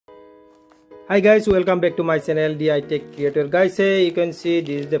Hi guys, welcome back to my channel DI Tech Creator. Guys, you can see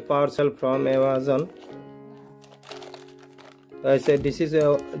this is the parcel from Amazon. Guys, this is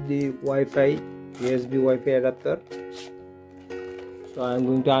the Wi-Fi USB Wi-Fi adapter. So I am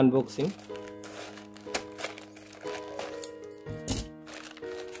going to unboxing.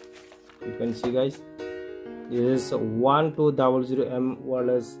 You can see guys, this is 1200mm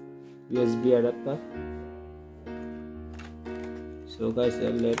wireless USB adapter. So guys,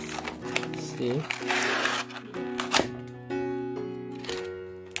 let's see.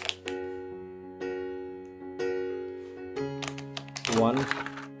 One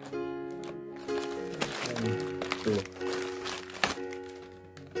and two.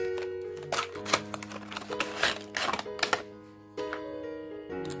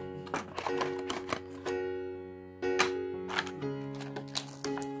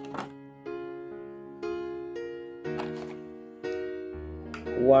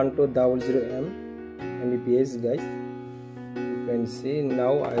 One to 00M Mbps guys. You can see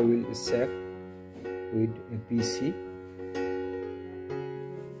now I will check with a PC.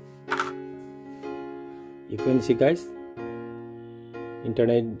 You can see guys,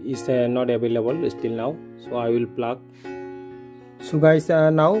 internet is not available still now, so I will plug. So guys,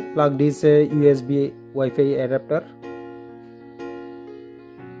 now plug this USB Wi-Fi adapter.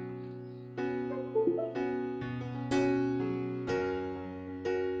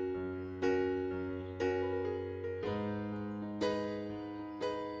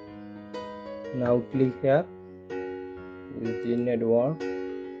 Now click here with the network.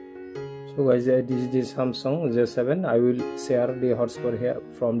 So guys, this is the Samsung J7. I will share the hotspot here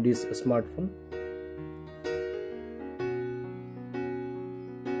from this smartphone.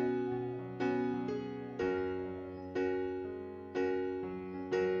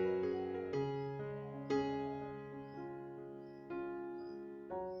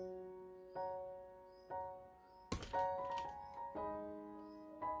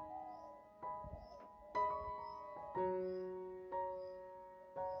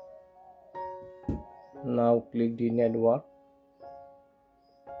 Now click the network.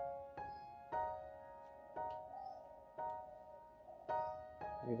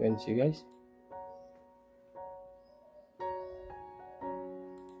 You can see guys.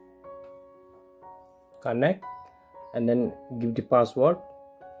 Connect and then give the password.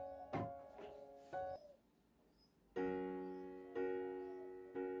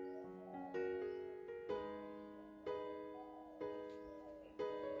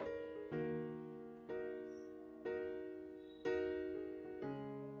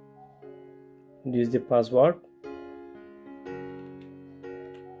 This is the password.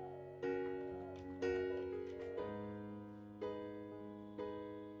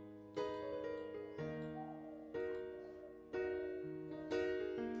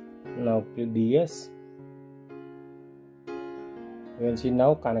 Now click the yes. You can see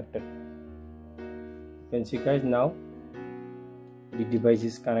now connected. You can see guys, now the device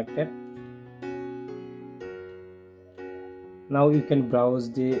is connected. Now you can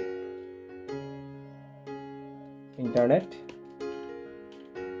browse the internet.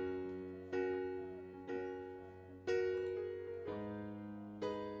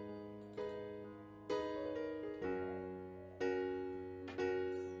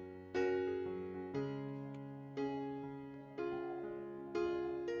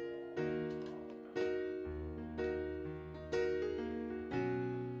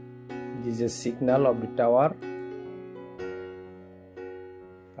 This is a signal of the tower.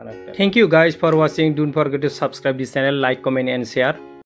 Connected. Thank you guys for watching. Don't forget to subscribe this channel, like, comment and share.